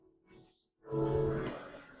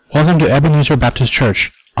Welcome to Ebenezer Baptist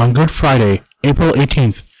Church on Good Friday, April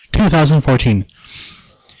 18th, 2014.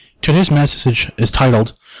 Today's message is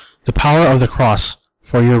titled, The Power of the Cross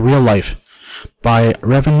for Your Real Life by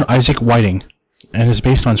Reverend Isaac Whiting, and is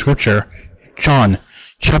based on Scripture, John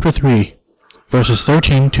chapter 3, verses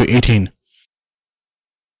 13 to 18.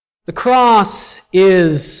 The cross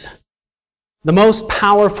is the most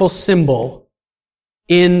powerful symbol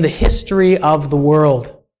in the history of the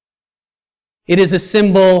world. It is a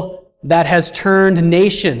symbol that has turned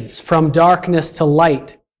nations from darkness to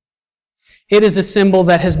light. It is a symbol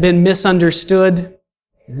that has been misunderstood,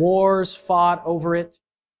 wars fought over it.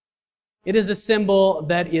 It is a symbol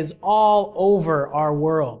that is all over our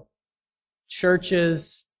world.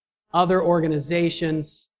 Churches, other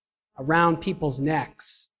organizations, around people's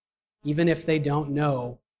necks, even if they don't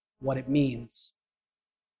know what it means.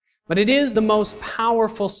 But it is the most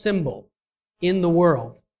powerful symbol in the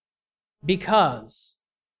world because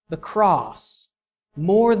the cross,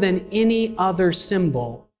 more than any other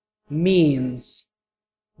symbol, means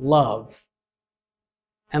love.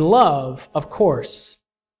 And love, of course,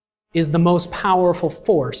 is the most powerful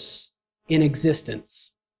force in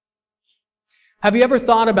existence. Have you ever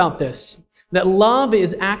thought about this? That love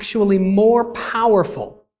is actually more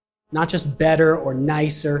powerful, not just better or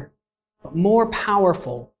nicer, but more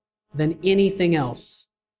powerful than anything else.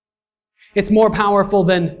 It's more powerful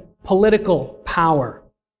than political power.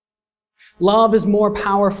 Love is more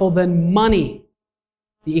powerful than money,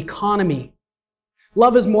 the economy.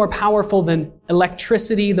 Love is more powerful than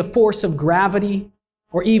electricity, the force of gravity,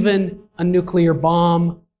 or even a nuclear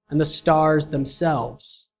bomb and the stars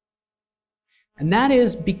themselves. And that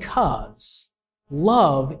is because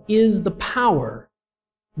love is the power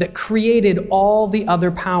that created all the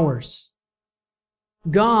other powers.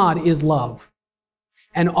 God is love.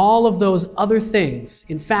 And all of those other things,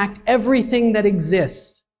 in fact, everything that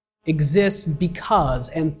exists because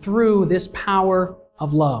and through this power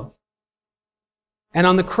of love. And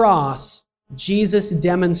on the cross, Jesus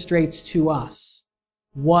demonstrates to us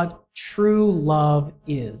what true love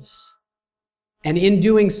is. And in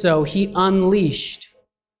doing so, he unleashed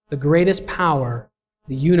the greatest power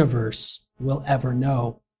the universe will ever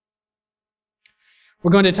know.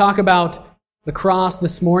 We're going to talk about the cross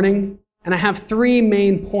this morning, and I have three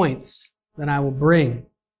main points that I will bring.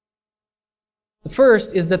 The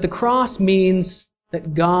first is that the cross means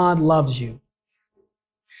that God loves you.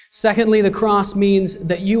 Secondly, the cross means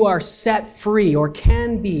that you are set free or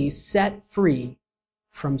can be set free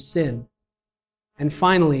from sin. And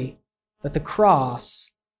finally, that the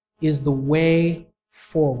cross is the way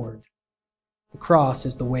forward. The cross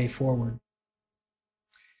is the way forward.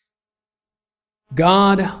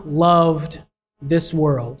 God loved this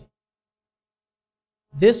world,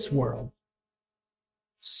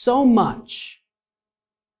 so much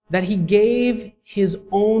that he gave his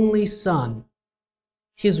only Son,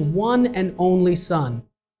 his one and only Son,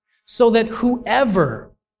 so that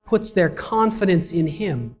whoever puts their confidence in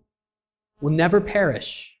him will never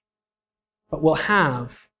perish, but will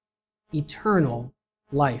have eternal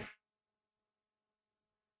life.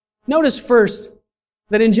 Notice first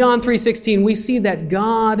that in John 3:16 we see that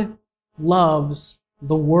God loves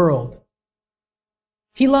the world.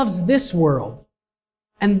 He loves this world.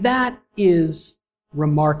 And that is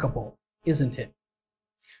remarkable, isn't it?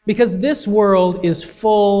 Because this world is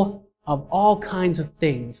full of all kinds of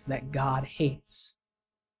things that God hates.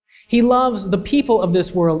 He loves the people of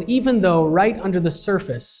this world, even though right under the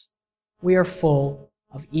surface we are full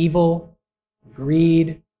of evil,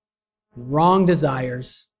 greed, wrong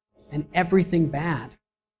desires, and everything bad.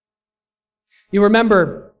 You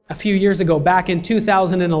remember a few years ago, back in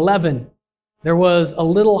 2011, there was a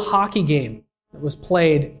little hockey game that was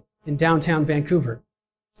played in downtown Vancouver.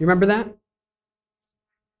 You remember that?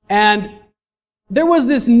 And there was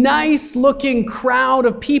this nice-looking crowd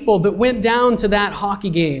of people that went down to that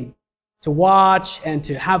hockey game to watch and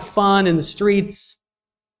to have fun in the streets.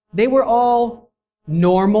 They were all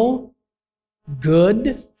normal,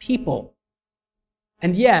 good people.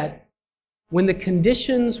 And yet, when the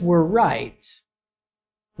conditions were right,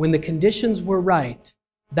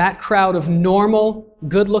 that crowd of normal,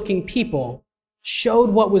 good-looking people showed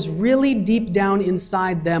what was really deep down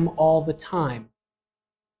inside them all the time.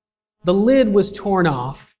 The lid was torn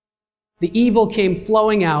off, the evil came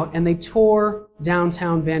flowing out, and they tore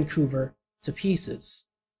downtown Vancouver to pieces.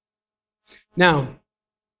 Now,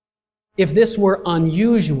 if this were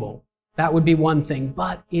unusual, that would be one thing,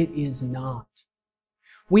 but it is not.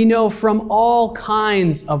 We know from all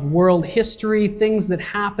kinds of world history, things that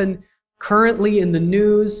happen currently in the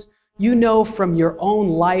news, you know from your own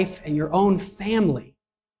life and your own family,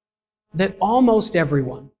 that almost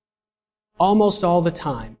everyone, almost all the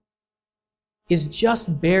time, is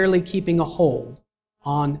just barely keeping a hold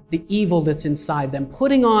on the evil that's inside them,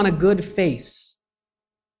 putting on a good face.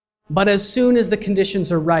 But as soon as the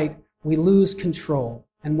conditions are right, we lose control,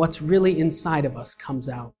 and what's really inside of us comes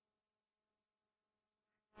out.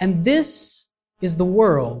 And this is the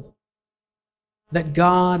world that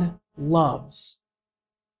God loves.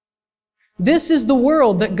 This is the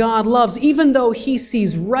world that God loves, even though He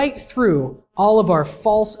sees right through all of our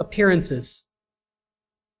false appearances.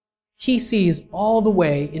 He sees all the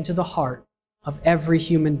way into the heart of every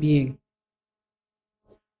human being.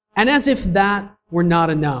 And as if that were not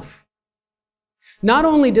enough, not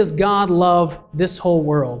only does God love this whole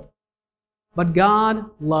world, but God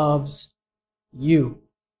loves you.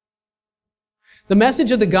 The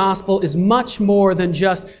message of the gospel is much more than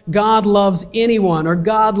just God loves anyone, or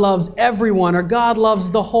God loves everyone, or God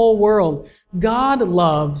loves the whole world. God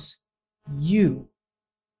loves you.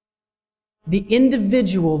 The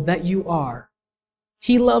individual that you are.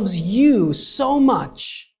 He loves you so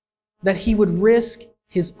much that He would risk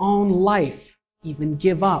His own life, even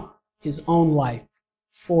give up His own life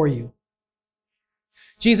for you.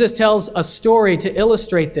 Jesus tells a story to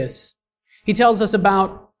illustrate this. He tells us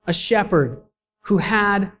about a shepherd who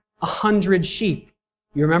had 100 sheep.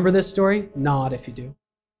 You remember this story? Nod if you do.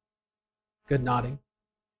 Good nodding.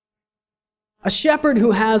 A shepherd who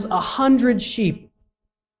has 100 sheep,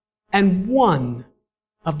 and one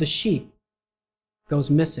of the sheep goes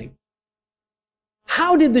missing.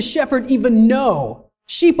 How did the shepherd even know?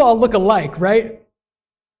 Sheep all look alike, right?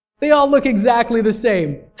 They all look exactly the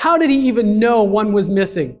same. How did he even know one was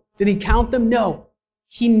missing? Did he count them? No.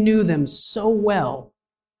 He knew them so well.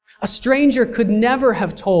 A stranger could never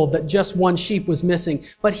have told that just one sheep was missing,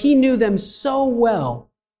 but he knew them so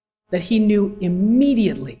well that he knew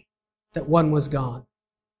immediately that one was gone.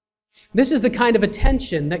 This is the kind of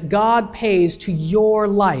attention that God pays to your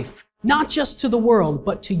life, not just to the world,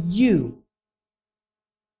 but to you.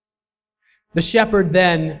 The shepherd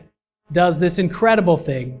then does this incredible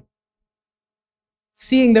thing.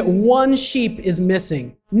 Seeing that one sheep is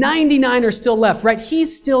missing, 99 are still left, right?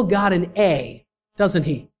 He's still got an A, doesn't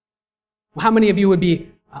he? How many of you would be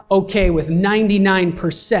okay with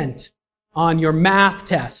 99% on your math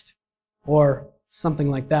test or something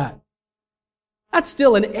like that? That's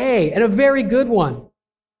still an A, and a very good one.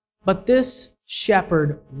 But this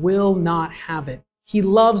shepherd will not have it. He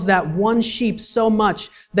loves that one sheep so much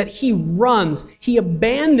that he runs, he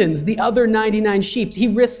abandons the other 99 sheep. He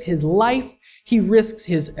risks his life, he risks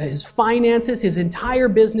his finances, his entire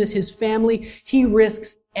business, his family. He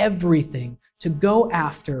risks everything to go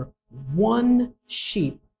after one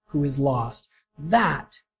sheep who is lost.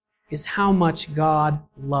 That is how much God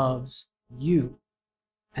loves you.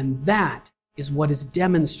 And that is what is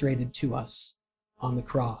demonstrated to us on the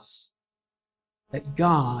cross. That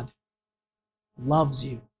God loves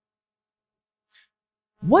you.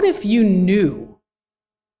 What if you knew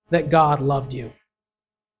that God loved you?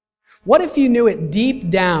 What if you knew it deep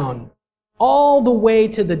down, all the way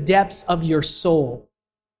to the depths of your soul?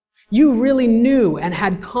 You really knew and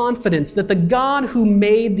had confidence that the God who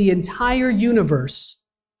made the entire universe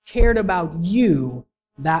cared about you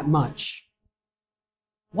that much.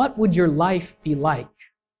 What would your life be like?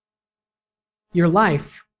 Your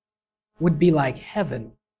life would be like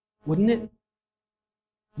heaven, wouldn't it?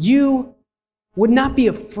 You would not be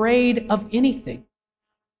afraid of anything.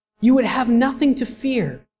 You would have nothing to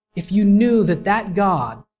fear if you knew that that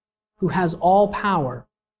God, who has all power,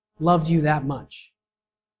 loved you that much.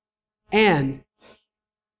 And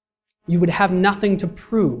you would have nothing to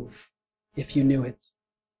prove if you knew it.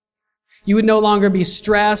 You would no longer be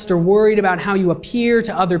stressed or worried about how you appear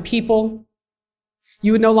to other people.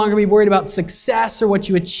 You would no longer be worried about success or what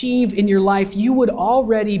you achieve in your life. You would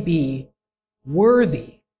already be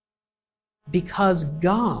worthy because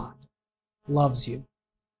God loves you.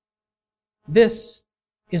 This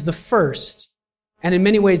is the first, and in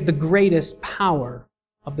many ways the greatest power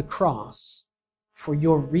of the cross for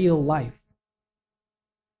your real life.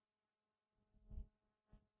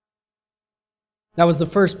 That was the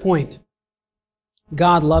first point.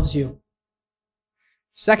 God loves you.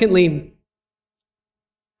 Secondly,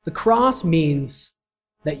 the cross means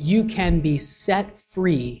that you can be set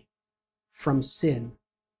free from sin.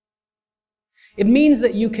 It means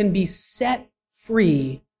that you can be set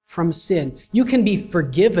free from sin. You can be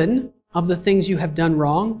forgiven of the things you have done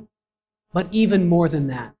wrong, but even more than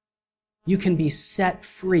that, you can be set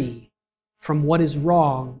free from what is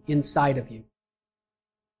wrong inside of you.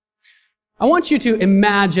 I want you to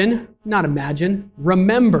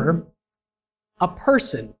remember a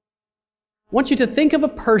person want you to think of a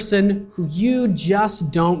person who you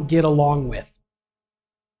just don't get along with.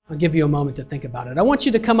 I'll give you a moment to think about it. I want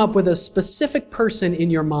you to come up with a specific person in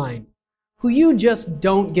your mind who you just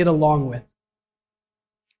don't get along with.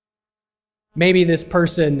 Maybe this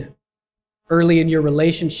person, early in your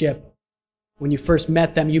relationship, when you first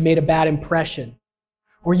met them, you made a bad impression.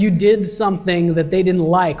 Or you did something that they didn't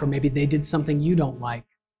like, or maybe they did something you don't like.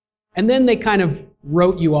 And then they kind of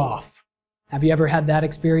wrote you off. Have you ever had that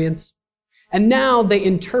experience? And now they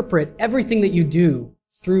interpret everything that you do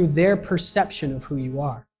through their perception of who you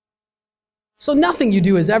are. So nothing you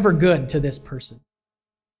do is ever good to this person.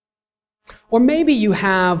 Or maybe you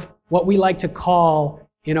have what we like to call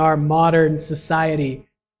in our modern society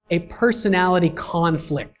a personality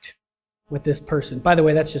conflict with this person. By the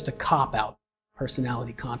way, that's just a cop-out,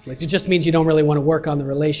 personality conflict. It just means you don't really want to work on the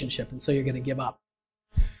relationship, and so you're going to give up.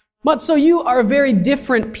 But so you are very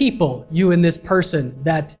different people, you and this person,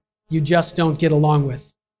 that you just don't get along with.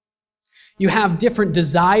 You have different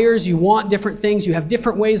desires, you want different things, you have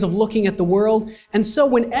different ways of looking at the world, and so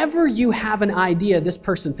whenever you have an idea, this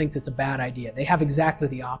person thinks it's a bad idea. They have exactly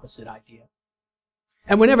the opposite idea.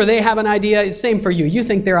 And whenever they have an idea, it's the same for you. You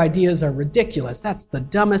think their ideas are ridiculous. That's the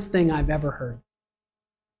dumbest thing I've ever heard.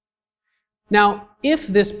 Now, if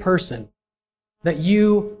this person that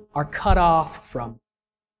you are cut off from,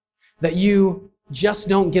 that you just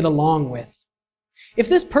don't get along with, if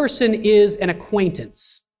this person is an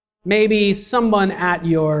acquaintance, maybe someone at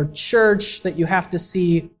your church that you have to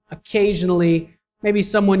see occasionally, maybe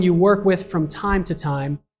someone you work with from time to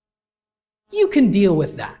time, you can deal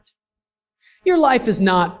with that. Your life is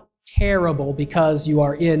not terrible because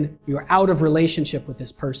you're out of relationship with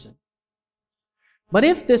this person. But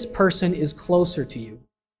if this person is closer to you,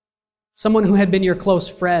 someone who had been your close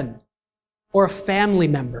friend or a family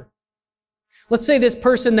member, let's say this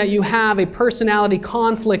person that you have a personality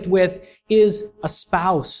conflict with is a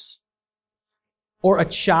spouse or a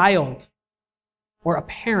child or a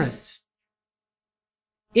parent.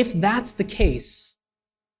 If that's the case,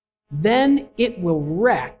 then it will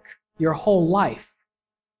wreck your whole life.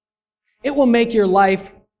 It will make your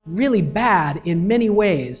life really bad in many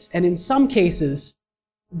ways, and in some cases,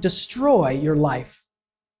 destroy your life.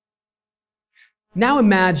 Now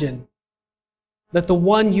imagine that the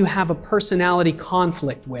one you have a personality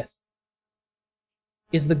conflict with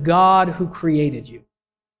is the God who created you.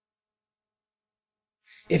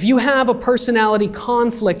 If you have a personality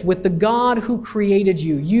conflict with the God who created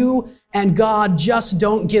you, you and God just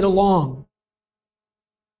don't get along.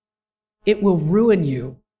 It will ruin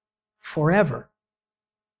you forever.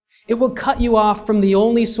 It will cut you off from the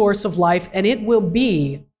only source of life, and it will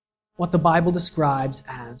be what the Bible describes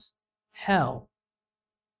as hell.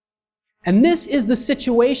 And this is the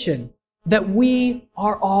situation that we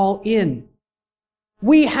are all in.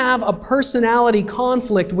 We have a personality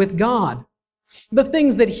conflict with God. The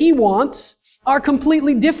things that He wants are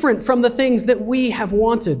completely different from the things that we have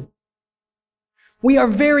wanted. We are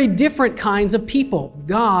very different kinds of people.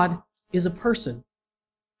 God is a person.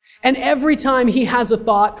 And every time He has a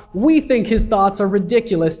thought, we think His thoughts are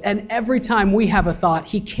ridiculous. And every time we have a thought,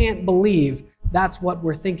 He can't believe that's what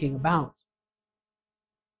we're thinking about.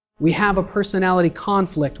 We have a personality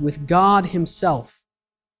conflict with God Himself.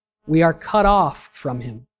 We are cut off from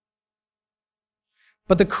Him.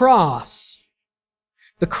 But the cross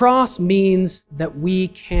means that we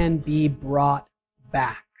can be brought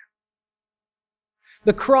back.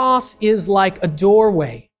 The cross is like a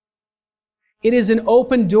doorway. It is an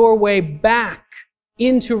open doorway back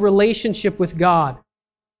into relationship with God.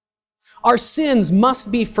 Our sins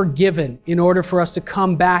must be forgiven in order for us to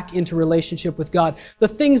come back into relationship with God. The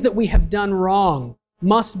things that we have done wrong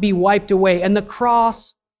must be wiped away, and the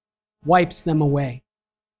cross wipes them away.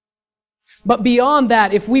 But beyond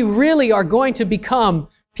that, if we really are going to become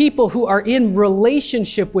people who are in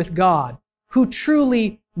relationship with God, who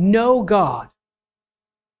truly know God,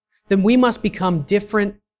 then we must become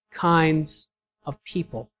different kinds of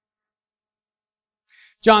people.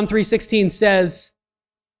 John 3:16 says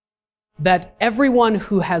that everyone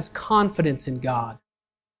who has confidence in God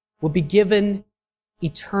will be given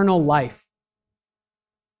eternal life.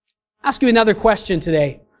 I'll ask you another question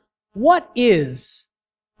today. What is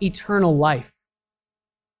eternal life?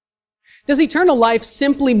 Does eternal life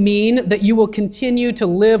simply mean that you will continue to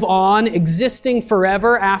live on, existing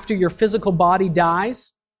forever after your physical body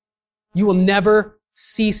dies? You will never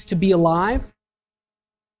cease to be alive?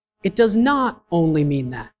 It does not only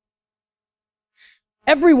mean that.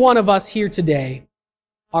 Every one of us here today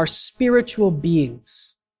are spiritual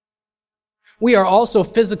beings. We are also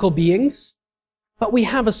physical beings, but we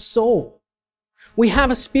have a soul. We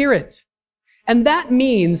have a spirit. And that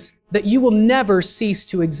means that you will never cease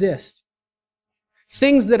to exist.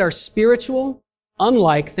 Things that are spiritual,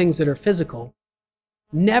 unlike things that are physical,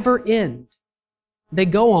 never end. They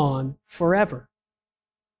go on forever.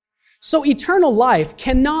 So eternal life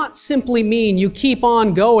cannot simply mean you keep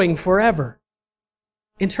on going forever.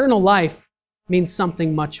 Eternal life means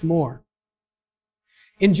something much more.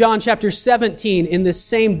 In John chapter 17, in this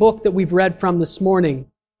same book that we've read from this morning,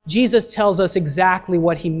 Jesus tells us exactly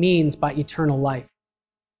what he means by eternal life.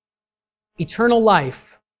 Eternal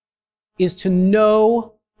life is to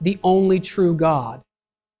know the only true God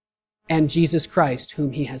and Jesus Christ,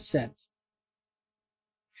 whom he has sent.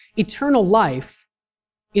 Eternal life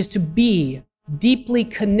is to be deeply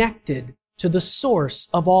connected to the source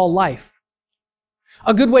of all life.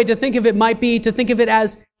 A good way to think of it might be to think of it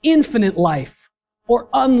as infinite life or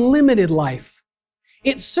unlimited life.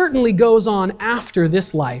 It certainly goes on after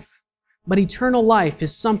this life, but eternal life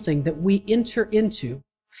is something that we enter into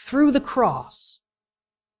through the cross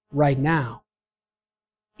right now.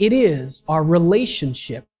 It is our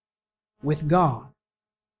relationship with God.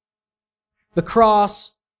 The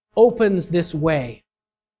cross opens this way.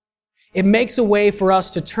 It makes a way for us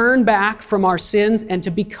to turn back from our sins and to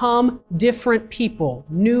become different people,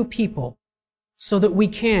 new people, so that we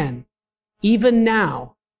can, even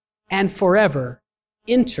now and forever,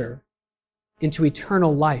 enter into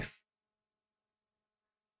eternal life.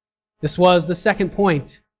 This was the second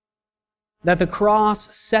point, that the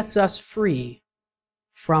cross sets us free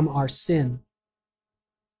from our sin.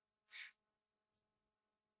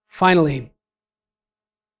 Finally,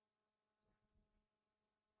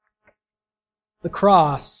 the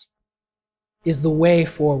cross is the way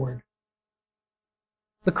forward.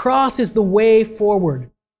 The cross is the way forward.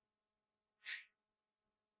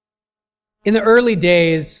 In the early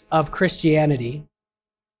days of Christianity,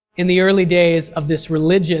 in the early days of this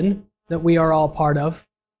religion that we are all part of,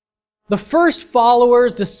 the first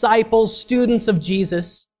followers, disciples, students of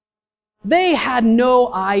Jesus, they had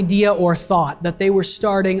no idea or thought that they were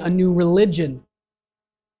starting a new religion.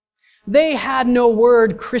 They had no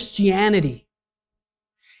word Christianity.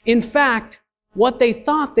 In fact, what they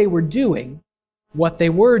thought they were doing,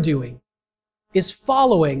 is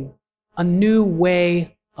following a new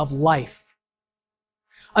way of life.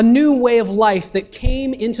 A new way of life that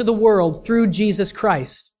came into the world through Jesus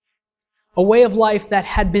Christ. A way of life that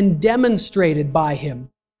had been demonstrated by him,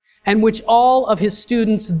 and which all of his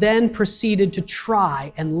students then proceeded to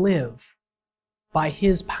try and live by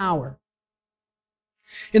his power.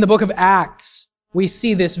 In the book of Acts, we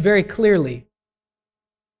see this very clearly.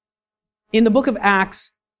 In the book of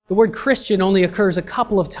Acts, the word Christian only occurs a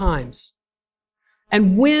couple of times.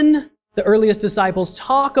 And when the earliest disciples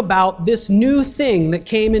talk about this new thing that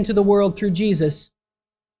came into the world through Jesus,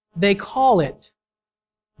 they call it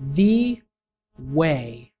the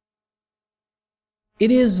way.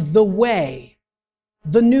 It is the way,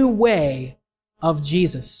 the new way of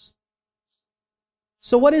Jesus.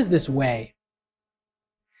 So what is this way?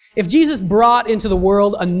 If Jesus brought into the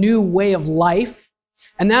world a new way of life,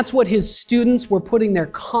 and that's what his students were putting their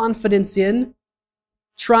confidence in,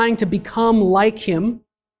 trying to become like him,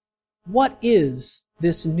 what is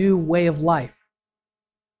this new way of life?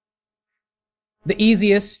 The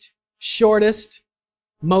easiest, shortest,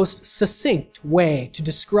 most succinct way to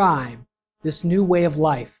describe this new way of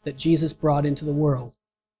life that Jesus brought into the world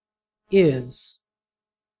is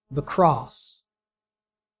the cross.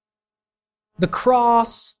 The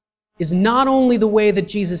cross is not only the way that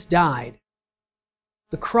Jesus died,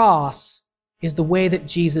 the cross is the way that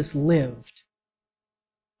Jesus lived.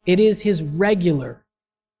 It is his regular,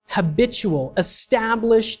 habitual,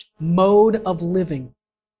 established mode of living.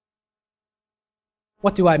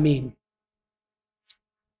 What do I mean?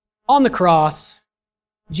 On the cross,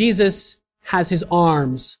 Jesus has his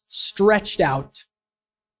arms stretched out.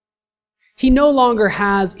 He no longer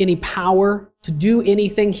has any power to do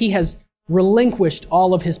anything. He has relinquished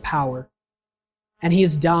all of his power, and he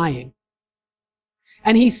is dying.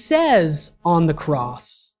 And he says on the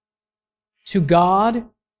cross, to God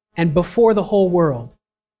and before the whole world,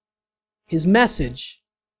 his message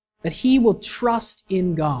that he will trust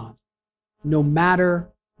in God no matter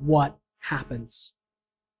what happens.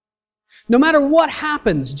 No matter what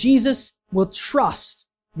happens, Jesus will trust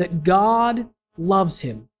that God loves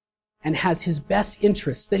him and has his best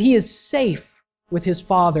interests, that he is safe with his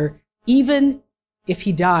Father, even if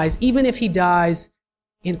he dies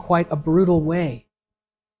in quite a brutal way.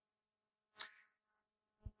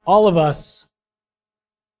 All of us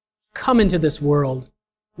come into this world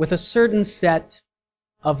with a certain set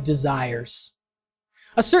of desires,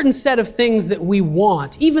 a certain set of things that we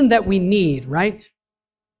want, even that we need, right?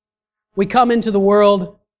 We come into the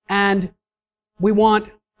world and we want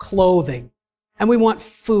clothing, and we want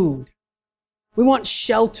food. We want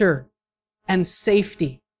shelter and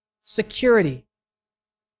safety, security.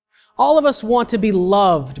 All of us want to be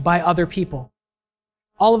loved by other people.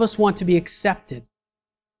 All of us want to be accepted.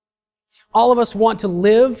 All of us want to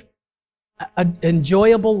live an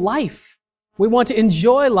enjoyable life. We want to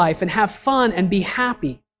enjoy life and have fun and be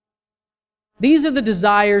happy. These are the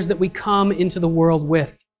desires that we come into the world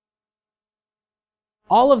with.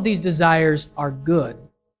 All of these desires are good.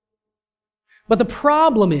 But the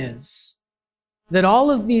problem is that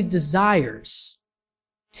all of these desires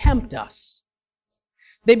tempt us.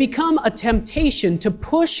 They become a temptation to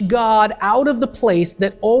push God out of the place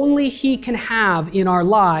that only He can have in our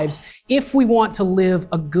lives if we want to live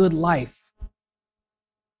a good life.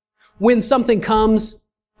 When something comes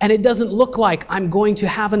and it doesn't look like I'm going to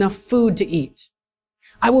have enough food to eat,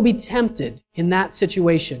 I will be tempted in that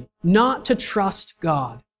situation not to trust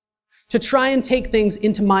God, to try and take things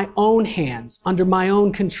into my own hands, under my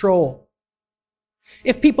own control.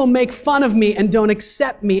 If people make fun of me and don't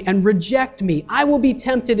accept me and reject me, I will be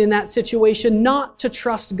tempted in that situation not to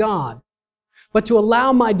trust God, but to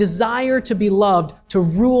allow my desire to be loved to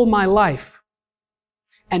rule my life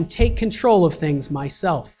and take control of things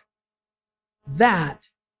myself. That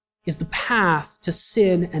is the path to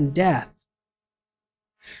sin and death.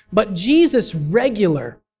 But Jesus'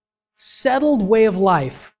 regular, settled way of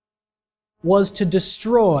life was to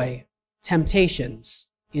destroy temptations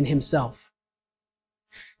in Himself.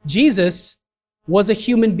 Jesus was a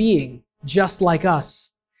human being just like us.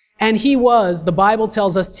 And He was, the Bible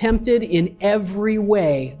tells us, tempted in every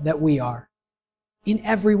way that we are. In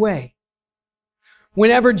every way.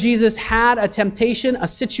 Whenever Jesus had a temptation, a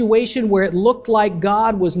situation where it looked like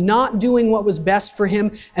God was not doing what was best for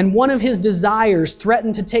Him, and one of His desires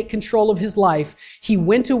threatened to take control of His life, He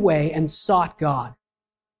went away and sought God.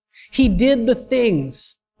 He did the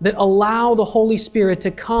things that allow the Holy Spirit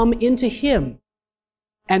to come into Him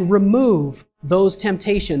and remove those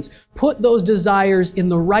temptations, put those desires in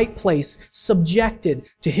the right place, subjected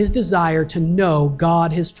to His desire to know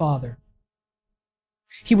God His Father.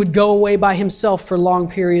 He would go away by Himself for long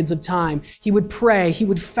periods of time. He would pray. He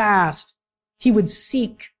would fast. He would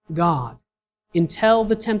seek God until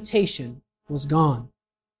the temptation was gone.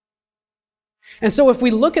 And so if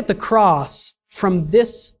we look at the cross from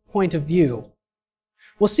this point of view,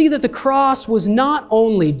 we'll see that the cross was not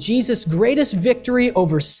only Jesus' greatest victory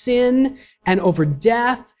over sin and over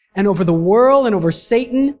death and over the world and over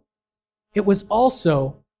Satan, it was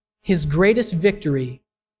also His greatest victory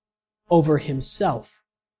over Himself.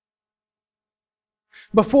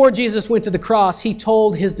 Before Jesus went to the cross, He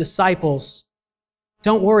told His disciples,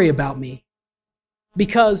 "Don't worry about me,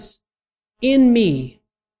 because in me,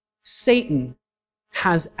 Satan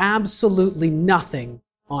has absolutely nothing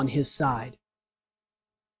on his side."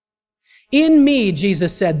 In me,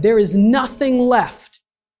 Jesus said, there is nothing left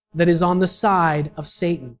that is on the side of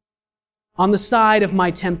Satan, on the side of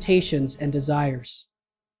my temptations and desires.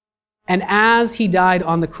 And as He died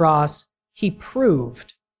on the cross, He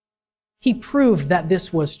proved that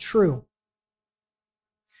this was true.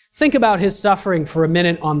 Think about His suffering for a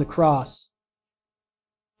minute on the cross.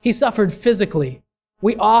 He suffered physically.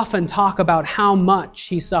 We often talk about how much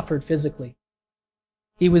He suffered physically.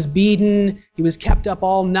 He was beaten. He was kept up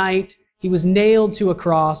all night. He was nailed to a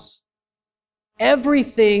cross.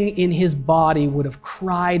 Everything in His body would have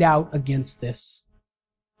cried out against this.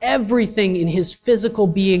 Everything in His physical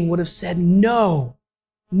being would have said, no,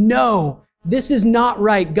 this is not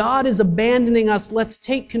right. God is abandoning us. Let's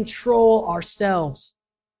take control ourselves.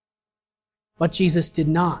 But Jesus did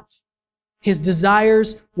not. His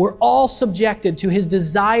desires were all subjected to His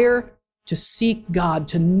desire to seek God,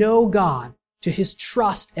 to know God, to His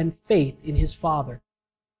trust and faith in His Father.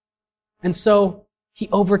 And so He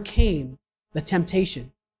overcame the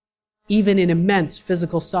temptation, even in immense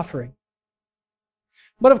physical suffering.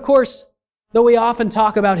 But of course, though we often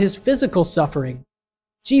talk about His physical suffering,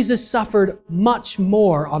 Jesus suffered much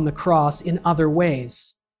more on the cross in other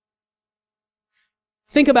ways.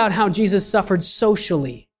 Think about how Jesus suffered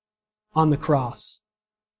socially on the cross.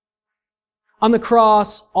 On the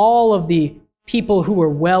cross, all of the people who were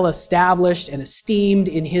well established and esteemed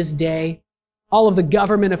in His day, all of the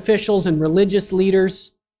government officials and religious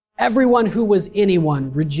leaders, everyone who was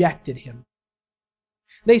anyone rejected Him.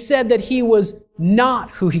 They said that He was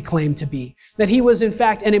not who He claimed to be, that He was in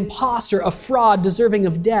fact an impostor, a fraud deserving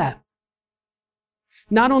of death.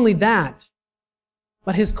 Not only that,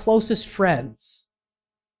 but His closest friends,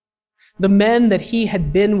 the men that He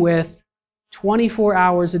had been with 24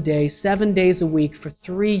 hours a day, 7 days a week for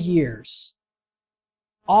 3 years,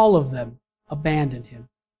 all of them abandoned him.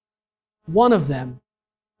 One of them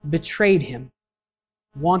betrayed him,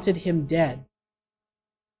 wanted him dead.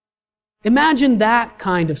 Imagine that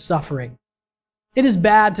kind of suffering. It is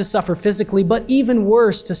bad to suffer physically, but even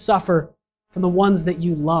worse to suffer from the ones that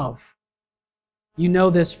you love. You know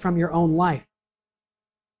this from your own life.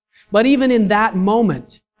 But even in that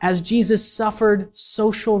moment, as Jesus suffered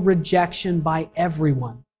social rejection by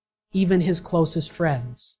everyone, even his closest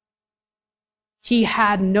friends, he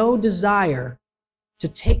had no desire to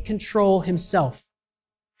take control himself.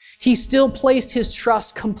 He still placed his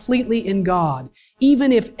trust completely in God.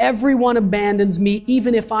 Even if everyone abandons me,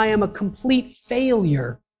 even if I am a complete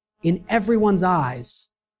failure in everyone's eyes,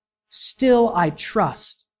 still I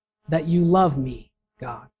trust that you love me,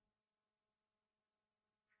 God.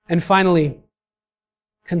 And finally,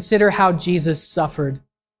 consider how Jesus suffered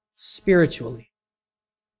spiritually.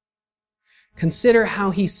 Consider how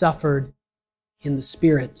he suffered in the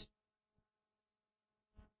Spirit.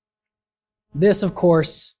 This, of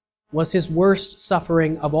course, was his worst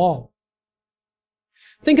suffering of all.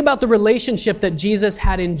 Think about the relationship that Jesus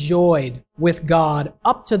had enjoyed with God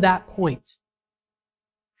up to that point.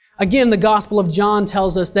 Again, the Gospel of John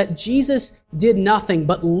tells us that Jesus did nothing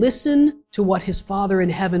but listen to what his Father in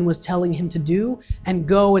heaven was telling him to do and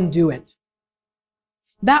go and do it.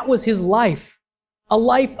 That was his life, a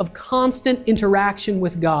life of constant interaction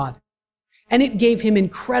with God. And it gave him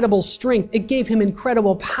incredible strength. It gave him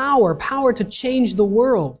incredible power to change the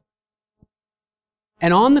world.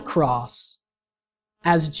 And on the cross,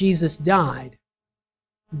 as Jesus died,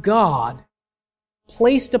 God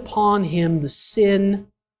placed upon him the sin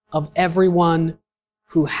of everyone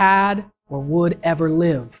who had or would ever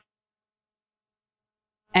live.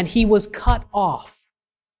 And he was cut off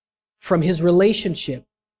from his relationship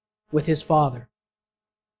with his Father.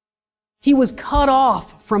 He was cut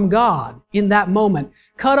off from God in that moment,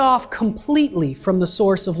 cut off completely from the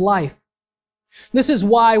source of life. This is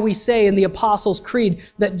why we say in the Apostles' Creed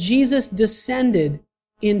that Jesus descended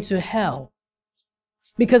into hell.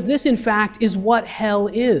 Because this, in fact, is what hell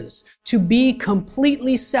is, to be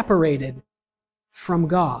completely separated from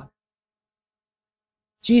God.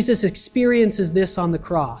 Jesus experiences this on the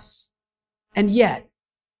cross. And yet,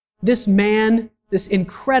 this man, this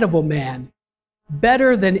incredible man,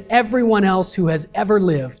 better than everyone else who has ever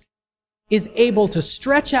lived, is able to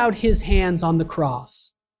stretch out his hands on the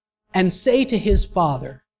cross and say to his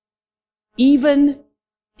Father, even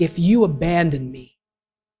if you abandon me,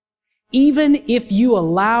 even if you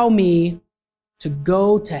allow me to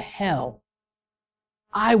go to hell,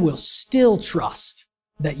 I will still trust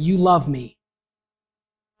that you love me.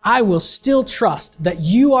 I will still trust that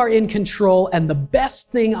you are in control, and the best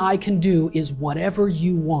thing I can do is whatever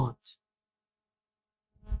you want.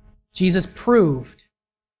 Jesus proved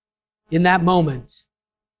in that moment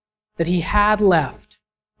that he had left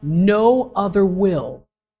no other will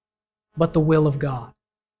but the will of God.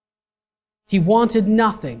 He wanted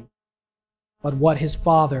nothing but what his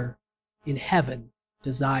Father in heaven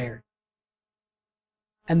desired.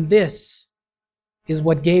 And this is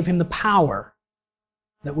what gave him the power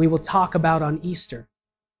that we will talk about on Easter.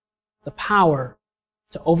 The power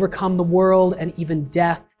to overcome the world and even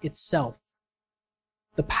death itself.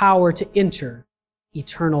 The power to enter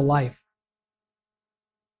eternal life.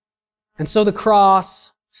 And so the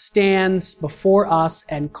cross stands before us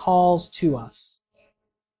and calls to us.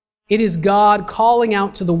 It is God calling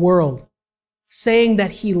out to the world, saying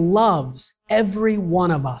that he loves every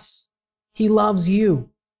one of us. He loves you,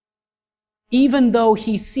 even though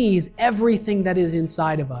he sees everything that is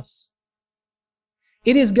inside of us.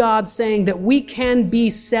 It is God saying that we can be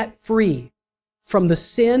set free from the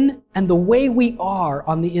sin and the way we are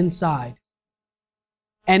on the inside.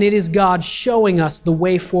 And it is God showing us the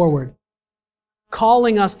way forward,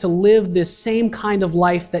 calling us to live this same kind of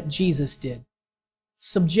life that Jesus did,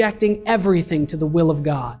 subjecting everything to the will of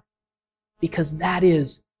God, because that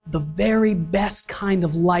is the very best kind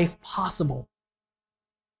of life possible.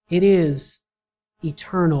 It is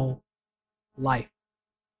eternal life.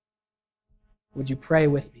 Would you pray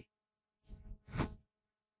with me?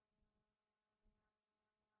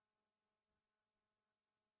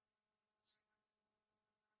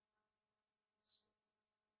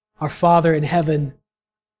 Our Father in heaven,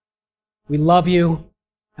 we love you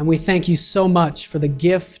and we thank you so much for the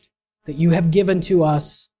gift that you have given to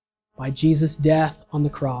us by Jesus' death on the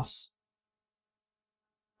cross.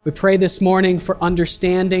 We pray this morning for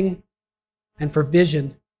understanding and for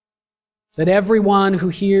vision, that everyone who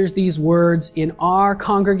hears these words in our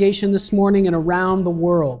congregation this morning and around the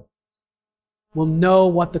world will know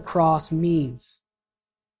what the cross means,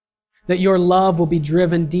 that your love will be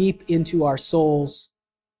driven deep into our souls,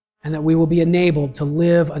 and that we will be enabled to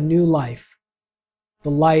live a new life,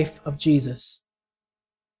 the life of Jesus.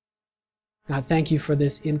 God, thank you for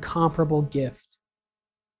this incomparable gift.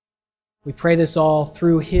 We pray this all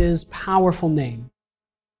through His powerful name.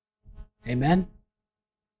 Amen.